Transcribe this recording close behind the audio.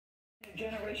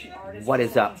What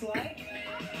is up?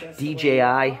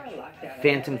 DJI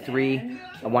Phantom 3,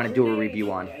 I want to do a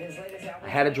review on. I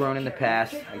had a drone in the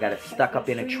past. I got it stuck up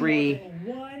in a tree,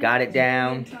 got it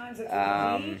down.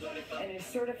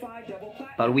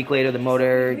 About a week later, the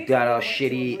motor got all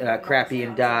shitty, crappy,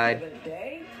 and died.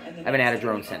 I haven't had a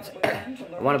drone since.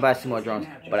 I want to buy some more drones,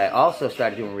 but I also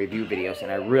started doing review videos,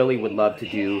 and I really would love to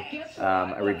do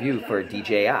a review for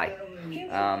DJI.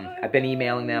 I've been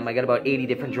emailing them. I got about 80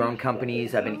 different drone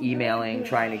companies I've been emailing,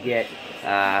 trying to get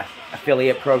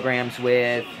affiliate programs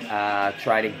with,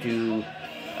 try to do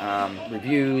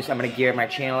reviews. I'm going to gear my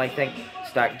channel, I think,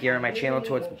 start gearing my channel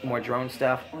towards more drone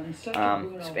stuff. So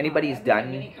if anybody's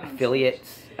done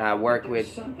affiliates, work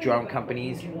with drone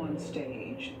companies,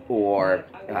 or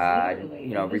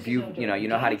you know, review, you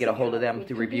know how to get a hold of them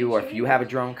to review, or if you have a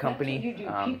drone company,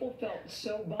 I'm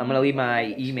gonna leave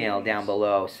my email down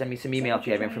below. Send me some email if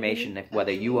you have information, if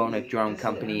whether you own a drone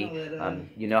company,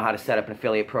 you know how to set up an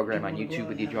affiliate program on YouTube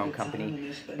with your drone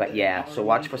company. But yeah, so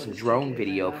watch for some drone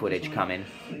video footage coming,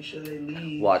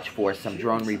 watch for some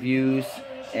drone reviews,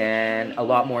 and a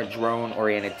lot more drone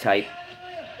oriented type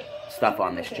stuff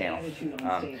on this channel.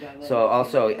 So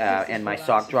also, and my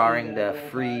sock drawing, the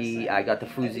free, I got the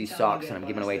Fuzzy socks, and I'm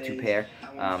giving away 2 pair.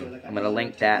 I'm going to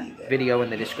link that video in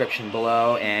the description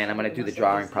below, and I'm going to do the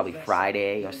drawing probably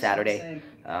Friday or Saturday,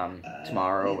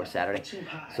 tomorrow or Saturday.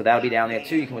 So that'll be down there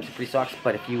too. You can win some free socks.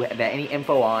 But if you have any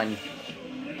info on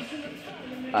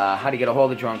how to get a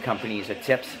hold of drone companies or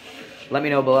tips, let me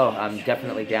know below. I'm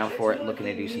definitely down for it, looking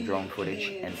to do some drone footage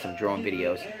and some drone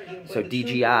videos. So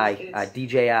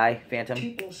DJI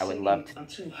Phantom, I would love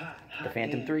to. The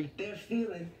Phantom 3,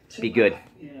 be good.